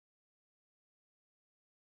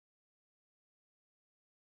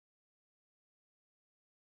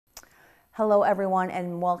Hello, everyone,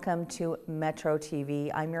 and welcome to Metro TV.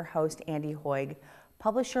 I'm your host, Andy Hoig,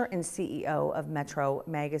 publisher and CEO of Metro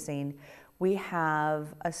Magazine. We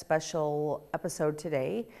have a special episode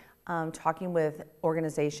today talking with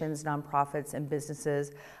organizations, nonprofits, and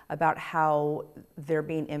businesses about how they're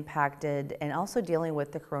being impacted and also dealing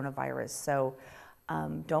with the coronavirus. So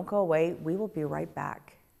don't go away. We will be right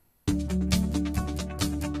back.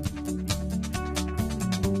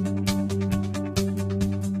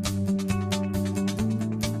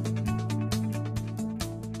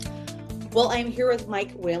 Well, I'm here with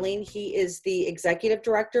Mike Whaling. He is the executive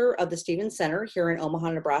director of the Stevens Center here in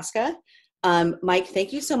Omaha, Nebraska. Mike,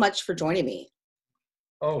 thank you so much for joining me.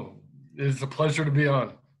 Oh, it's a pleasure to be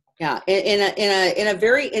on. Yeah, in a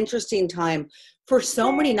very interesting time for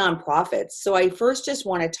so many nonprofits. So I first just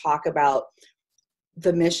want to talk about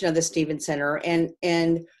the mission of the Stevens Center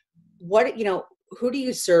and what, who do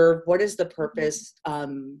you serve? What is the purpose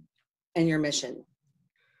and your mission?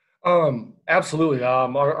 Absolutely.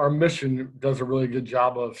 Our mission does a really good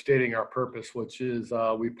job of stating our purpose, which is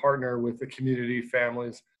we partner with the community,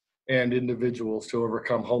 families, and individuals to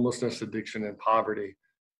overcome homelessness, addiction, and poverty.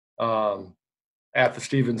 At the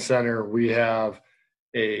Stevens Center, we have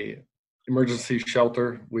a emergency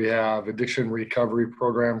shelter. We have addiction recovery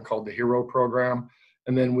program called the HERO program.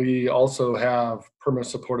 And then we also have permanent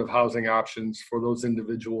supportive housing options for those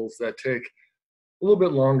individuals that take a little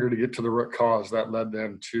bit longer to get to the root cause that led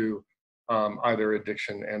them to either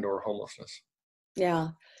addiction and or homelessness. Yeah.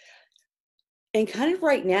 And kind of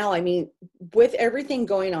right now, with everything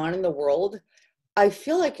going on in the world, I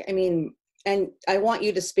feel like, and I want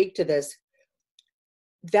you to speak to this,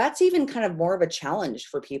 that's even kind of more of a challenge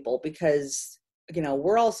for people because,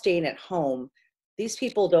 we're all staying at home. These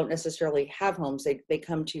people don't necessarily have homes. They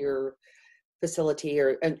come to your facility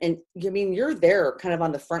and you're there kind of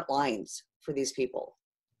on the front lines for these people.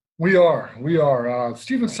 We are.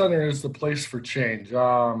 Stevens Center is the place for change.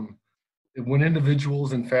 When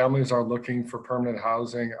individuals and families are looking for permanent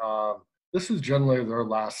housing, this is generally their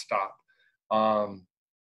last stop.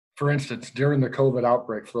 For instance, during the COVID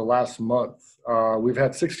outbreak for the last month, we've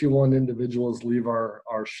had 61 individuals leave our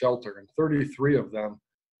shelter, and 33 of them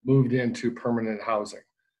moved into permanent housing.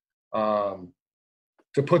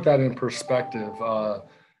 To put that in perspective,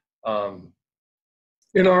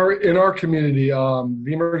 in our community,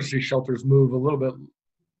 the emergency shelters move a little bit,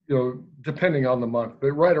 depending on the month,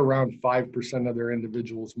 but right around 5% of their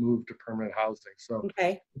individuals move to permanent housing. So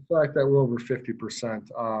okay. The fact that we're over 50%,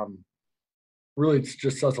 really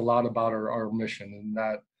just says a lot about our mission, and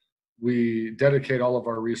that we dedicate all of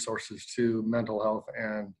our resources to mental health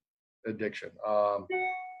and addiction.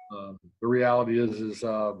 The reality is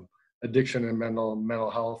addiction and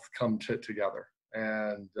mental health come together,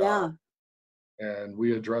 and and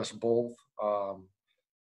we address both.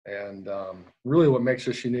 Really what makes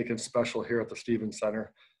us unique and special here at the Stevens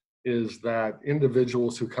Center is that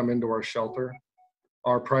individuals who come into our shelter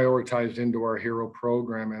are prioritized into our HERO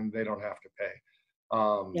program, and they don't have to pay.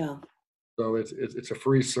 So it's a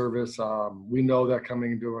free service. We know that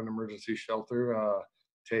coming into an emergency shelter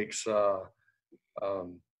takes,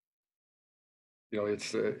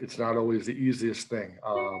 it's not always the easiest thing,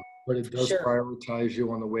 but it does prioritize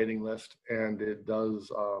you on the waiting list, and it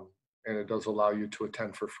does allow you to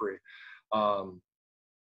attend for free.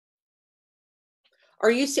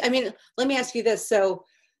 Let me ask you this. So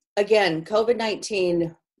again,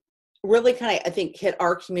 COVID-19 really kind of, I think, hit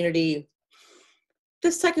our community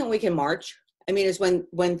the second week in March. Is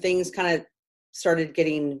when things kind of started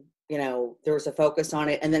getting, there was a focus on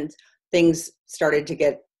it, and then things started to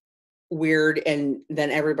get weird, and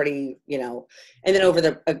then everybody, and then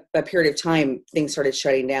over a period of time, things started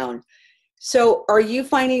shutting down. So are you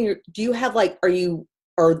finding,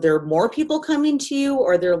 are there more people coming to you?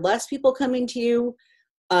 Or are there less people coming to you?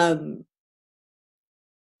 I'll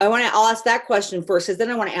ask that question first, because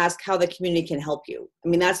then I want to ask how the community can help you.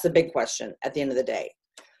 That's the big question at the end of the day.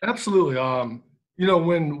 Absolutely.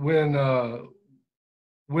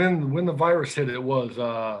 When the virus hit, it was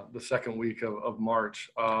the second week of March.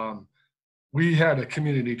 We had a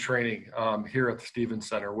community training here at the Stevens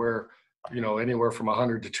Center where, anywhere from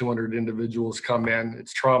 100 to 200 individuals come in.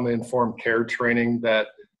 It's trauma-informed care training that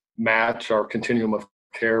match our continuum of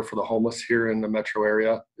care for the homeless here in the metro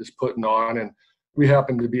area is putting on, and we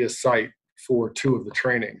happen to be a site for two of the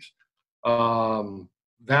trainings.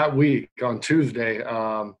 That week on Tuesday,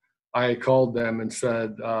 I called them and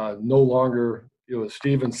said, no longer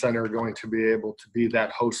Stevens Center going to be able to be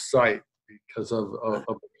that host site because of the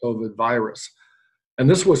COVID virus. And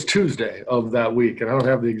this was Tuesday of that week, and I don't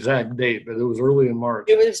have the exact date, but it was early in March.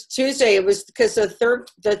 It was Tuesday. It was because the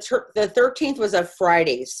 13th was a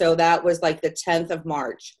Friday, so that was like the 10th of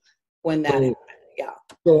March when that happened. So, Yeah.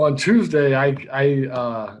 so on Tuesday,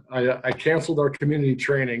 I canceled our community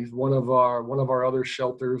trainings. One of our other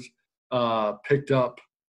shelters uh, picked up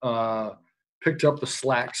uh, picked up the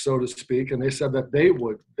slack, so to speak, and they said that they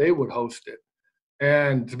would host it.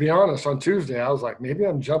 And to be honest, on Tuesday, I was like, maybe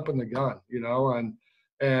I'm jumping the gun,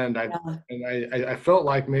 and I Yeah. I felt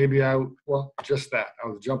like maybe just that I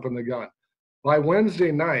was jumping the gun. By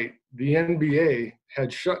Wednesday night, the NBA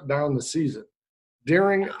had shut down the season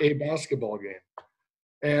during a basketball game.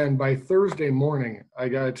 And by Thursday morning, I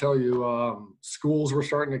got to tell you, schools were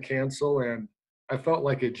starting to cancel, and I felt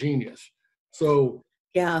like a genius. So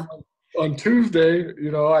Yeah. on Tuesday,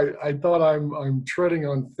 I thought I'm treading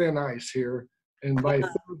on thin ice here, and by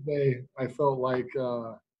Thursday, I felt like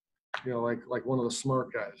like one of the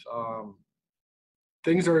smart guys.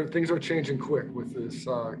 Things are changing quick with this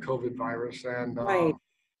COVID virus, Right.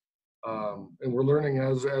 and we're learning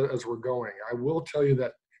as we're going. I will tell you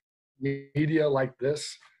that media like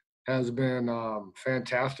this has been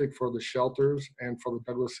fantastic for the shelters and for the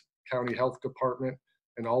Douglas County Health Department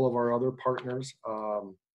and all of our other partners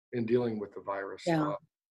in dealing with the virus. Yeah.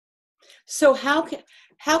 So how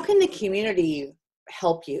can the community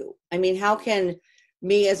help you? I mean, how can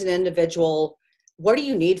me as an individual, what do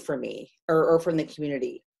you need from me or from the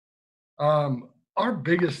community? Our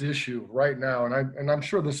biggest issue right now, and I'm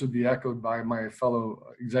sure this would be echoed by my fellow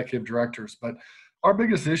executive directors, but our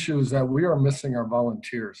biggest issue is that we are missing our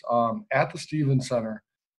volunteers. At the Stevens Center,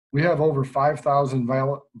 we have over 5,000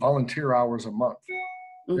 volunteer hours a month.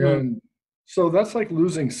 Hmm. And so that's like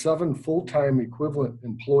losing 7 full-time equivalent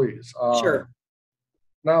employees. Sure.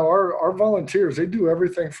 Now our volunteers, they do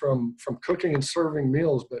everything from cooking and serving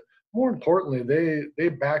meals, but more importantly, they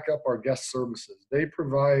back up our guest services. They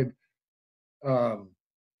provide, um,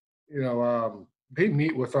 they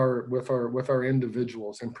meet with our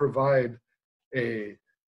individuals and provide a,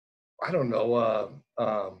 I don't know,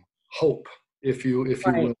 hope, if you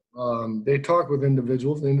Right. will. They talk with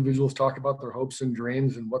individuals, and individuals talk about their hopes and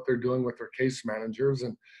dreams and what they're doing with their case managers.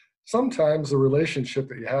 And sometimes the relationship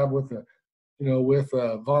that you have with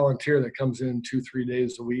a volunteer that comes in 2-3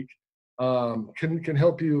 days a week can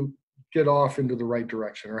help you get off into the right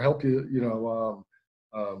direction or help you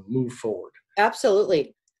move forward.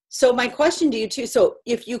 Absolutely. So my question to you too, so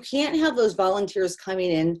if you can't have those volunteers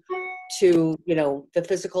coming in to, the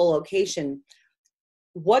physical location,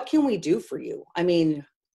 what can we do for you? I mean,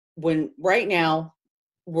 when right now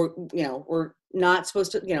we're not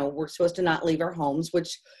supposed to, we're supposed to not leave our homes,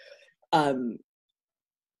 which um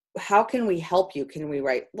how can we help you? Can we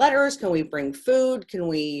write letters? Can we bring food? Can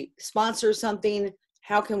we sponsor something?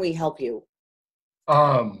 How can we help you?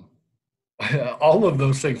 Um, all of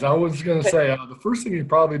those things. I was going to Okay. say the first thing you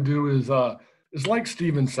probably do is like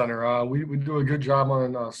Stevens Center. We do a good job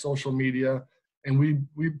on social media, and we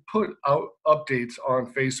put out updates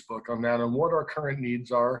on Facebook on that and what our current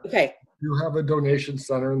needs are. Okay. You have a donation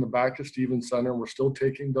center in the back of Stevens Center. We're still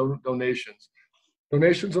taking donations.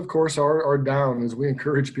 Donations, of course, are down as we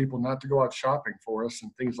encourage people not to go out shopping for us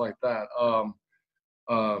and things like that. Um,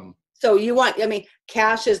 So you want, I mean,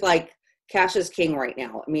 cash is king right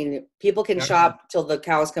now. I mean, people can Actually, shop till the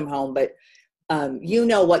cows come home, but you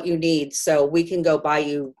know what you need, so we can go buy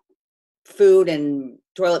you food and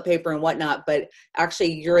toilet paper and whatnot. But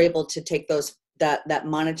actually, you're able to take that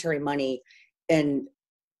monetary money and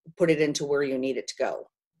put it into where you need it to go.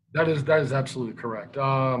 that is absolutely correct.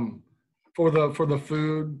 For the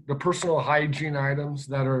food, the personal hygiene items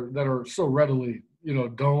that are so readily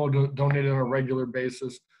donated on a regular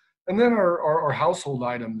basis, and then our household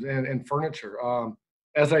items and furniture.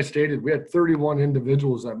 As I stated, we had 31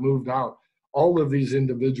 individuals that moved out. All of these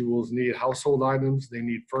individuals need household items. They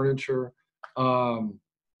need furniture. Um,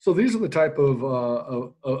 so these are the type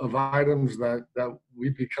of items that we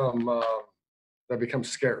become that become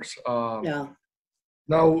scarce. Yeah.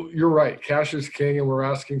 Now, you're right. Cash is king, and we're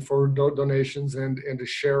asking for donations and to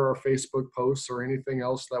share our Facebook posts or anything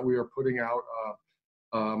else that we are putting out.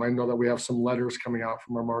 I know that we have some letters coming out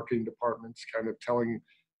from our marketing departments, kind of telling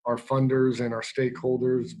our funders and our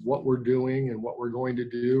stakeholders what we're doing and what we're going to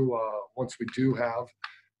do once we do have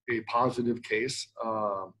a positive case.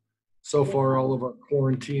 So far, all of our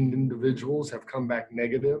quarantined individuals have come back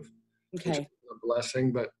negative, which is Okay. a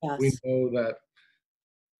blessing, but we Yes. know that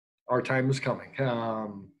our time is coming.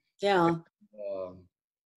 Yeah. Um,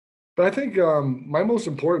 but I think my most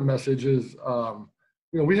important message is,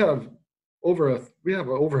 we have over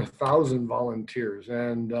 1,000 volunteers,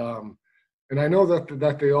 and I know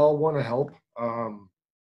that they all want to help.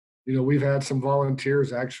 You know, we've had some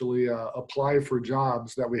volunteers actually apply for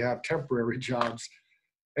jobs that we have temporary jobs,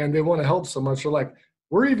 and they want to help so much. They're like,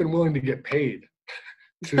 we're even willing to get paid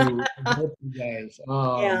to help you guys,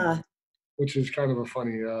 Yeah. which is kind of a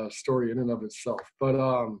funny story in and of itself. But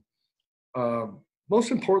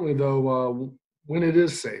most importantly, though, when it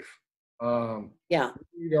is safe, Yeah.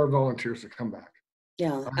 we need our volunteers to come back.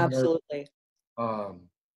 Yeah. I mean, Absolutely. um,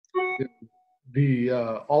 the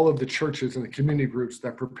all of the churches and the community groups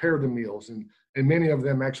that prepare the meals, and many of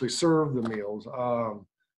them actually serve the meals.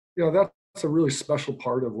 You know, that's a really special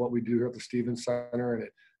part of what we do here at the Stevens Center, and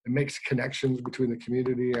it makes connections between the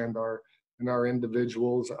community and our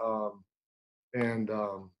individuals. And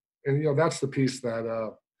you know, that's the piece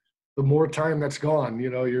that the more time that's gone, you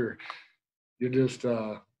know, you're just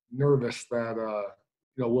nervous that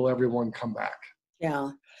you know, will everyone come back?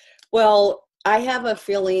 Yeah. Well, I have a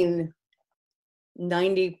feeling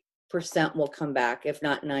 90% will come back, if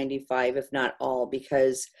not 95, if not all,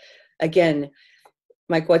 because again,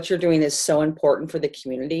 Mike, what you're doing is so important for the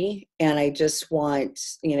community. And I just want,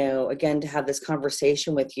 you know, again, to have this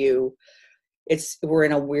conversation with you. We're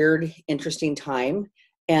in a weird, interesting time,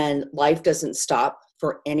 and life doesn't stop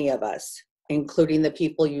for any of us, including the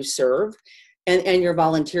people you serve and your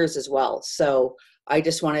volunteers as well. So I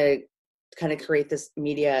just want to kind of create this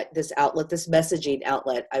media, this outlet, this messaging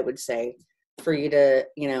outlet, I would say, for you to,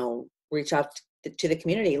 you know, reach out to the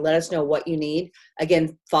community. Let us know what you need.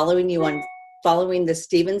 Again, following the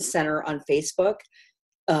Stevens Center on Facebook.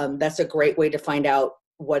 That's a great way to find out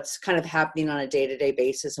what's kind of happening on a day-to-day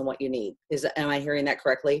basis and what you need. Am I hearing that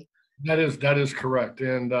correctly? That is correct.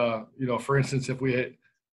 And you know, for instance, if we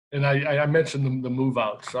and I mentioned the move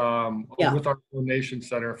outs Yeah. with our donation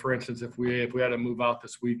center. For instance, if we had to move out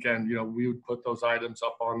this weekend, you know, we would put those items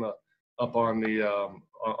up on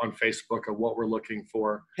on Facebook of what we're looking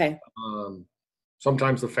for. Okay.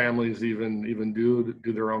 Sometimes the families even do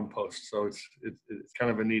their own posts. So it's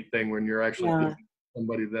kind of a neat thing when you're actually Yeah. giving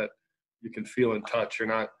somebody that you can feel and touch. You're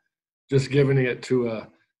not just giving it to a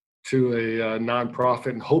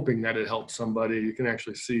nonprofit and hoping that it helps somebody. You can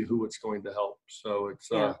actually see who it's going to help. So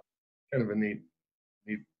it's Yeah. kind of a neat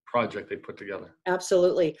project they put together.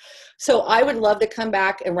 Absolutely. So I would love to come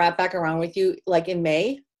back and wrap back around with you like in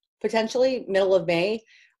May, potentially middle of May,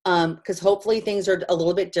 because hopefully things are a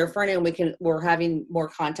little bit different and we're having more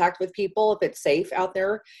contact with people if it's safe out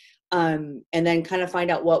there, and then kind of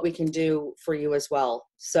find out what we can do for you as well.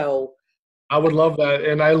 So I would love that,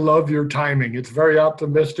 and I love your timing. It's very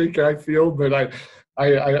optimistic, I feel, but I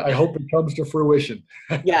hope it comes to fruition.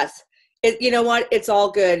 yes, you know what? It's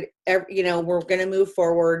all good. You know, we're going to move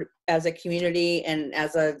forward as a community and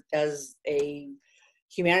as a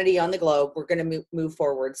humanity on the globe. We're going to move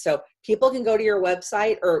forward. So people can go to your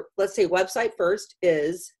website, or let's say website first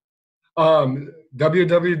is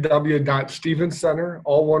www.stevenscenter,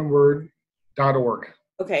 all one word, .org.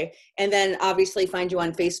 okay, and then obviously find you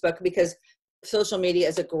on Facebook, because social media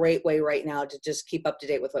is a great way right now to just keep up to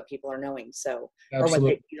date with what people are knowing. So, or what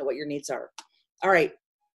Absolutely. what your needs are. All right,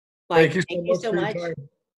 Mike, Thank you so much.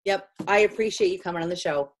 Yep, I appreciate you coming on the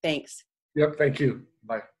show. Thanks. Yep, thank you.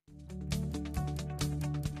 Bye.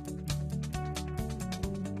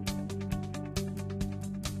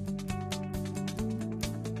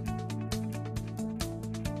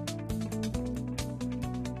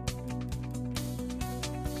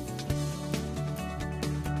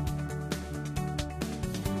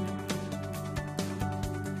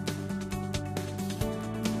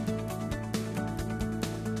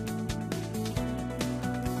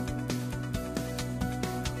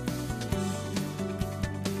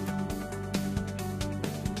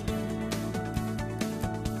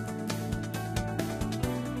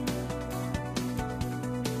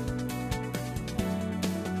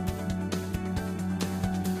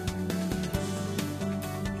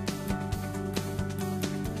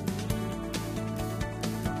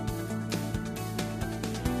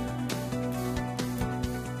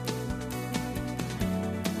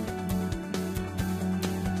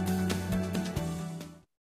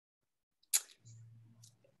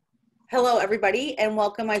 Hello, everybody, and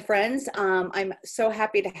welcome, my friends. I'm so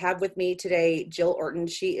happy to have with me today Jill Orton.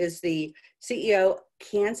 She is the CEO,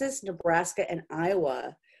 Kansas, Nebraska, and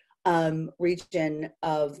Iowa region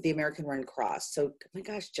of the American Red Cross. So, my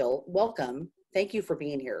gosh, Jill, welcome. Thank you for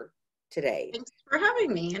being here today. Thanks for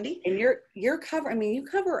having me, Andy. And you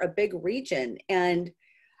cover a big region, and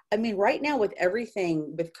I mean, right now with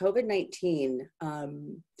everything with COVID-19,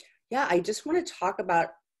 yeah, I just want to talk about,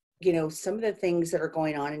 you know, some of the things that are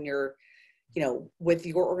going on in your, you know, with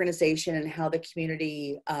your organization and how the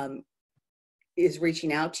community is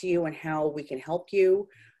reaching out to you and how we can help you.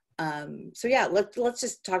 So yeah, let's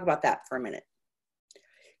just talk about that for a minute.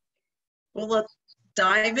 Well, let's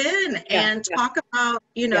dive in and talk about,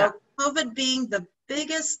 COVID being the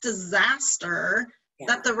biggest disaster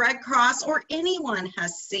that the Red Cross or anyone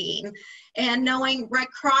has seen. And knowing Red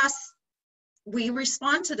Cross, we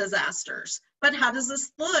respond to disasters. But how does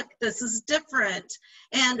this look? This is different.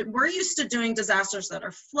 And we're used to doing disasters that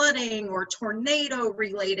are flooding or tornado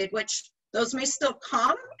related, which those may still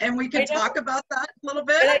come, and we can talk about that a little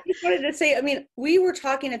bit. And I just wanted to say, I mean, we were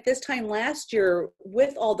talking at this time last year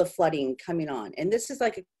with all the flooding coming on, and this is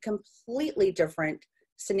like a completely different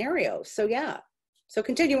scenario. So yeah, so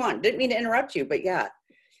continue on. Didn't mean to interrupt you, but yeah.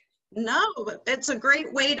 No, it's a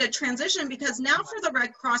great way to transition, because now for the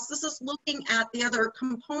Red Cross, this is looking at the other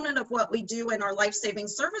component of what we do in our life-saving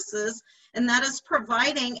services, and that is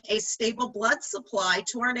providing a stable blood supply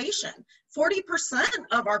to our nation, 40%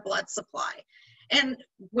 of our blood supply. And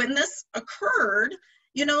when this occurred,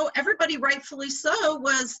 everybody rightfully so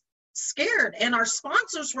was scared, and our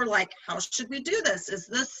sponsors were like, how should we do this? Is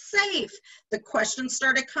this safe? The questions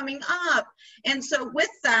started coming up, and so with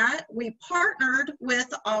that we partnered with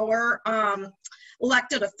our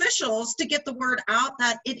elected officials to get the word out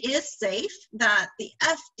that it is safe, that the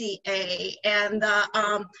FDA and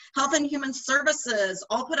the Health and Human Services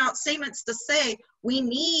all put out statements to say we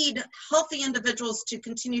need healthy individuals to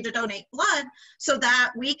continue to donate blood so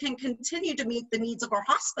that we can continue to meet the needs of our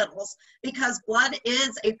hospitals, because blood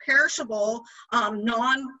is a perishable,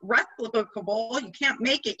 non-replicable, you can't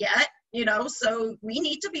make it yet, so we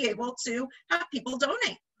need to be able to have people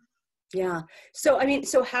donate. Yeah. So, I mean,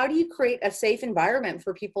 so how do you create a safe environment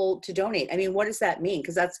for people to donate? I mean, what does that mean?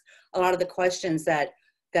 Because that's a lot of the questions that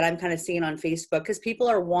I'm kind of seeing on Facebook, because people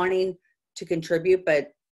are wanting to contribute, but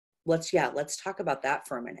let's talk about that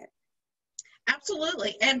for a minute.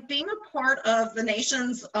 Absolutely. And being a part of the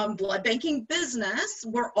nation's blood banking business,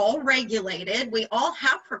 we're all regulated. We all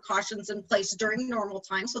have precautions in place during normal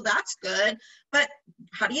time, so that's good. But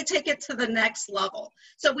how do you take it to the next level?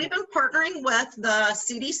 So we've been partnering with the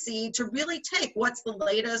CDC to really take what's the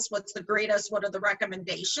latest, what's the greatest, what are the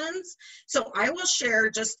recommendations. So I will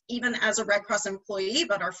share, just even as a Red Cross employee,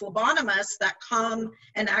 but our phlebotomists that come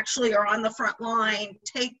and actually are on the front line,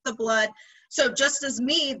 take the blood. So just as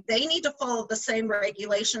me, they need to follow the same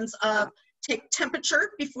regulations of take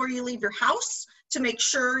temperature before you leave your house to make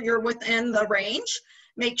sure you're within the range.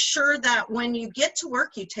 Make sure that when you get to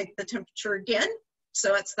work, you take the temperature again.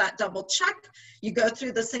 So it's that double check. You go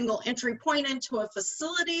through the single entry point into a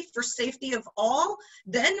facility for safety of all.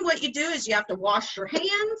 Then what you do is you have to wash your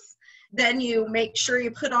hands. Then you make sure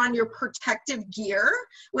you put on your protective gear,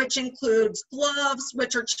 which includes gloves,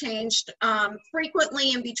 which are changed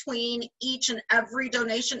frequently in between each and every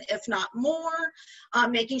donation, if not more.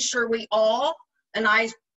 Making sure we all, and I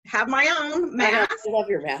have my own mask. I love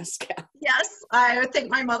your mask. Yes, I thank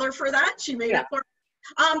my mother for that. She made it for me.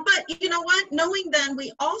 But you know what, knowing then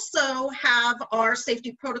we also have our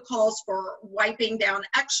safety protocols for wiping down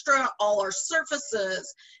extra all our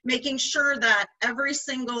surfaces, making sure that every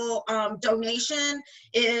single donation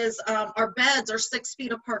is, our beds are 6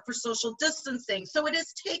 feet apart for social distancing. So it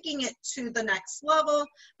is taking it to the next level,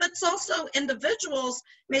 but it's also individuals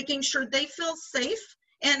making sure they feel safe.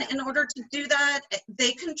 And in order to do that,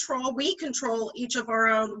 we control each of our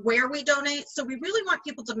own where we donate. So we really want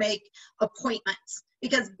people to make appointments,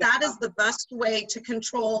 because that is the best way to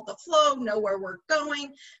control the flow, know where we're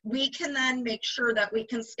going. We can then make sure that we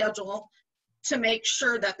can schedule to make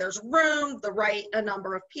sure that there's room, the right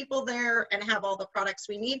number of people there, and have all the products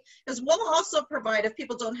we need. Because we'll also provide, if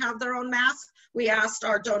people don't have their own masks, we asked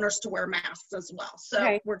our donors to wear masks as well.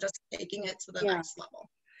 So we're just taking it to the next level.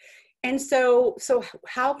 And so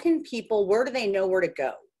how can people, where do they know where to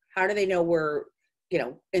go? How do they know where,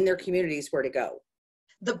 in their communities, where to go?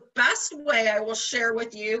 The best way I will share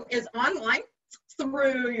with you is online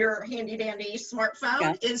through your handy dandy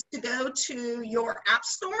smartphone, is to go to your app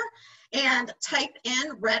store and type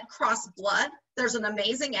in Red Cross Blood. There's an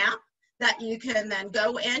amazing app that you can then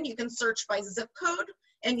go in, you can search by zip code,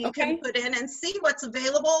 and you can put in and see what's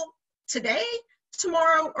available today,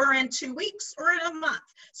 tomorrow, or in 2 weeks, or in a month.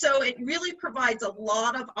 So it really provides a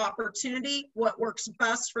lot of opportunity, what works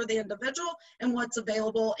best for the individual and what's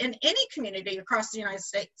available in any community across the United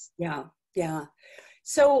States. Yeah.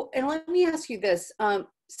 So, and let me ask you this.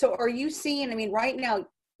 So are you seeing, I mean, right now,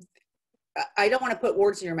 I don't want to put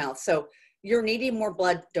words in your mouth. So you're needing more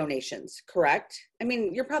blood donations, correct? I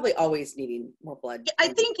mean, you're probably always needing more blood. I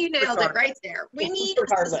think you nailed it right there. We need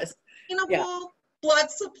a sustainable blood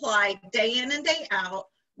supply day in and day out.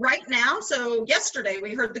 right now, so yesterday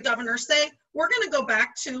we heard the governor say, we're going to go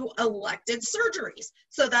back to elected surgeries.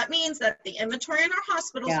 So that means that the inventory in our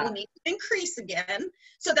hospitals will need to increase again.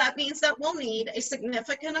 So that means that we'll need a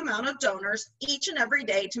significant amount of donors each and every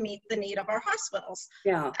day to meet the need of our hospitals.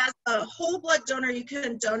 Yeah. As a whole blood donor, you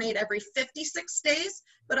can donate every 56 days,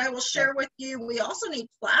 but I will share with you, we also need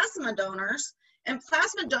plasma donors. And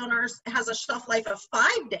plasma donors has a shelf life of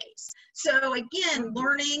 5 days. So again,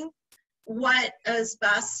 learning what is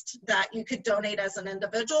best that you could donate as an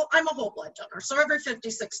individual. I'm a whole blood donor. So every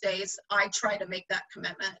 56 days, I try to make that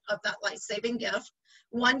commitment of that life-saving gift.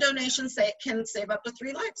 One donation can save up to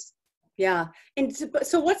 3 lives. Yeah. And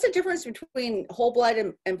so what's the difference between whole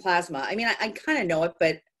blood and plasma? I mean, I kind of know it,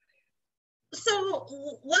 but. So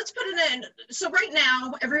let's put it in. So right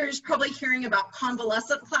now, everybody's probably hearing about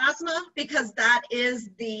convalescent plasma because that is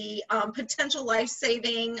the potential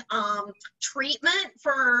life-saving treatment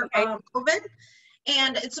for COVID.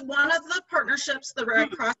 And it's one of the partnerships the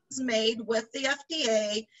Red Cross has made with the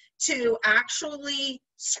FDA to actually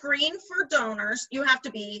screen for donors. You have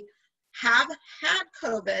to have had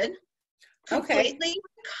COVID, completely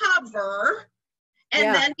recover,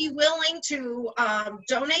 and then be willing to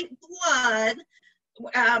donate blood,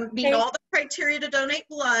 meet all the criteria to donate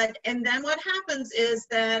blood. And then what happens is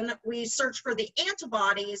then we search for the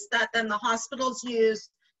antibodies that then the hospitals use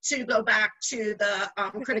to go back to the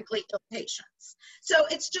critically ill patients. So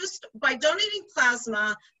it's just by donating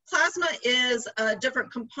plasma, plasma is a different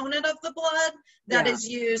component of the blood that is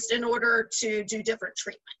used in order to do different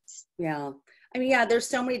treatments. Yeah. I mean, yeah, there's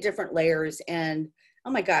so many different layers, and oh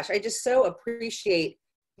my gosh, I just so appreciate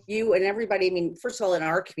you and everybody. I mean, first of all, in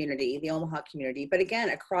our community, the Omaha community, but again,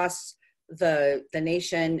 across the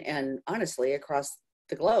nation and honestly, across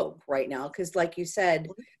the globe right now. Because like you said,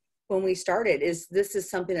 when we started, this is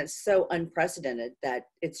something that's so unprecedented that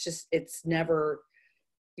it's never,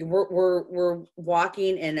 we're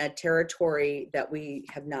walking in a territory that we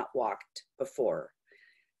have not walked before.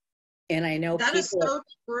 And I know that is so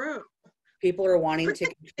true. People are wanting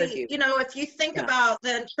to contribute. You know, if you think about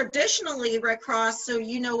then traditionally Red Cross, so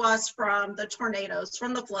you know us from the tornadoes,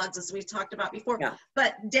 from the floods, as we talked about before,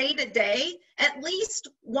 but day to day, at least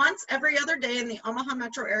once every other day in the Omaha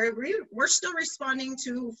metro area, we're still responding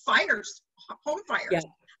to fires, home fires,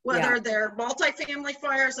 whether they're multifamily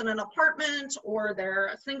fires in an apartment or they're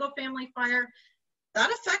a single family fire. That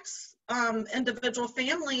affects individual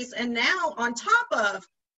families. And now on top of,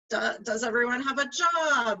 does everyone have a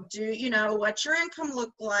job? What's your income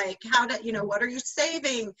look like? What are you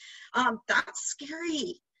saving? That's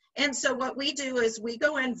scary. And so what we do is we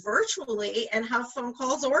go in virtually and have phone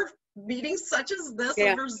calls or meetings such as this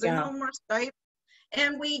over Zoom or Skype,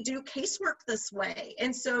 and we do casework this way.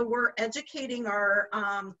 And so we're educating our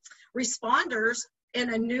responders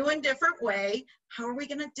in a new and different way. How are we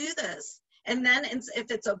going to do this? And then if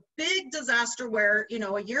it's a big disaster where,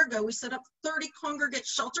 a year ago we set up 30 congregate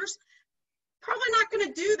shelters, probably not going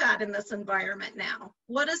to do that in this environment now.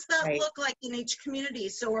 What does that look like in each community?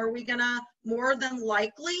 So are we going to more than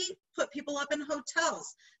likely put people up in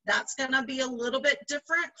hotels? That's going to be a little bit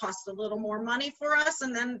different, cost a little more money for us.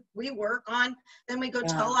 And then we then we go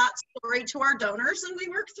tell that story to our donors and we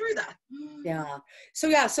work through that. Yeah. So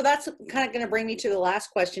that's kind of going to bring me to the last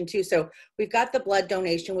question too. So we've got the blood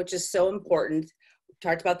donation, which is so important. We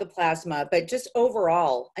talked about the plasma, but just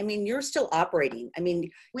overall, I mean, you're still operating. I mean,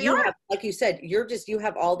 have, like you said, you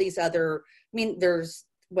have all these other, I mean,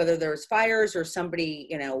 whether there's fires or somebody,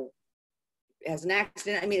 has an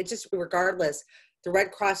accident. I mean, it's just regardless, the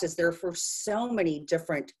Red Cross is there for so many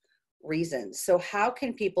different reasons. So how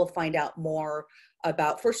can people find out more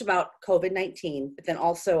about COVID-19, but then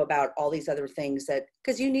also about all these other things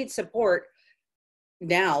because you need support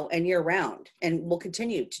now and year round, and we'll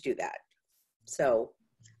continue to do that. So.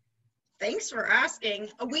 Thanks for asking.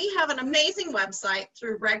 We have an amazing website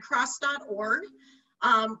through redcross.org.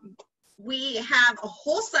 We have a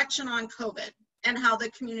whole section on COVID and how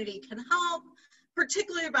the community can help,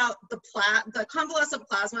 particularly about the convalescent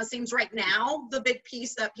plasma seems right now the big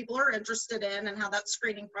piece that people are interested in, and how that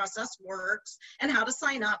screening process works and how to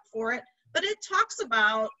sign up for it. But it talks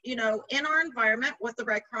about, in our environment, what the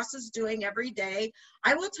Red Cross is doing every day.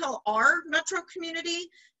 I will tell our metro community,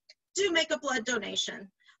 do make a blood donation.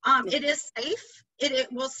 It is safe.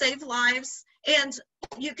 It will save lives, and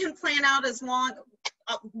you can plan out as long,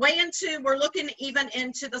 we're looking even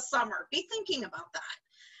into the summer. Be thinking about that.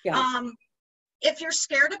 Yeah. If you're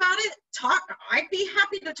scared about it, I'd be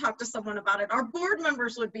happy to talk to someone about it. Our board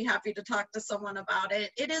members would be happy to talk to someone about it.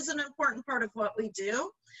 It is an important part of what we do.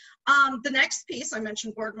 The next piece, I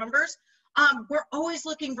mentioned board members. We're always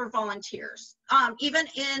looking for volunteers. Even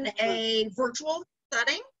in a virtual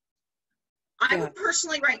setting, I'm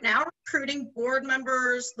personally right now recruiting board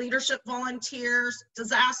members, leadership volunteers,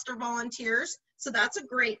 disaster volunteers. So that's a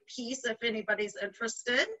great piece if anybody's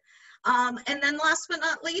interested. And then last but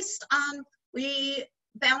not least, we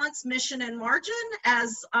balance mission and margin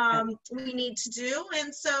as we need to do.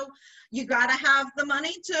 And so you got to have the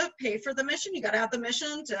money to pay for the mission. You got to have the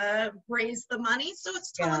mission to raise the money. So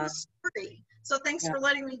it's telling the story. So thanks for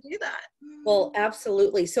letting me do that. Well,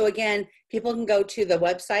 absolutely. So again, people can go to the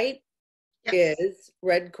website. Yes. Is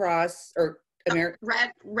Red Cross or American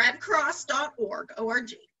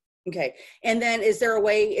redcross.org. Okay. And then is there a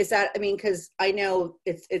way, is that, I mean, because I know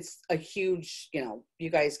it's a huge, you know, you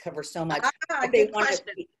guys cover so much. Good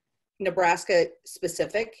question. Nebraska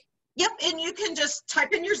specific? Yep. And you can just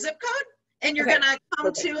type in your zip code and you're going to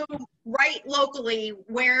come to right locally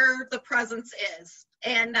where the presence is.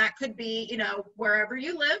 And that could be, you know, wherever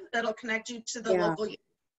you live, that'll connect you to the local.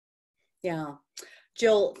 Yeah.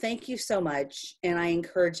 Jill, thank you so much. And I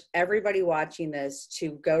encourage everybody watching this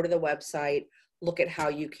to go to the website, look at how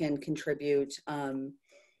you can contribute.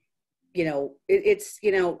 You know, it's,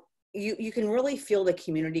 you know, you can really feel the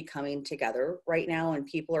community coming together right now, and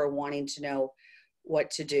people are wanting to know what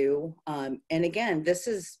to do. And again, this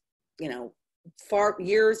is, you know, far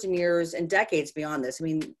years and years and decades beyond this. I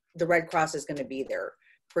mean, the Red Cross is going to be there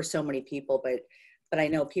for so many people, but I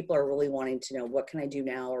know people are really wanting to know, what can I do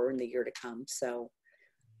now or in the year to come? So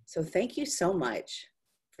thank you so much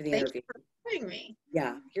for the interview. Thank you for having me.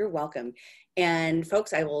 Yeah, you're welcome. And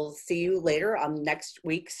folks, I will see you later on next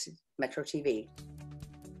week's Metro TV.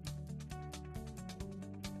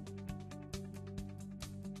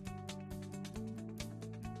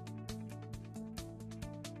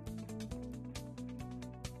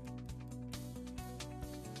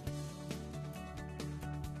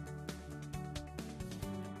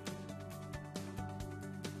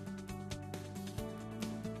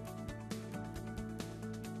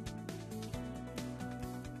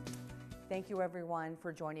 Thank you everyone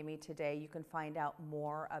for joining me today. You can find out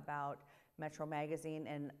more about Metro Magazine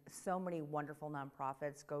and so many wonderful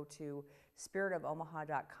nonprofits. Go to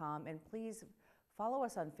spiritofomaha.com and please follow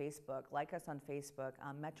us on Facebook, like us on Facebook,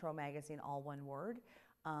 Metro Magazine, all one word.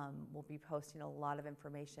 We'll be posting a lot of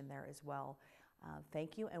information there as well.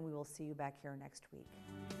 Thank you, and we will see you back here next week.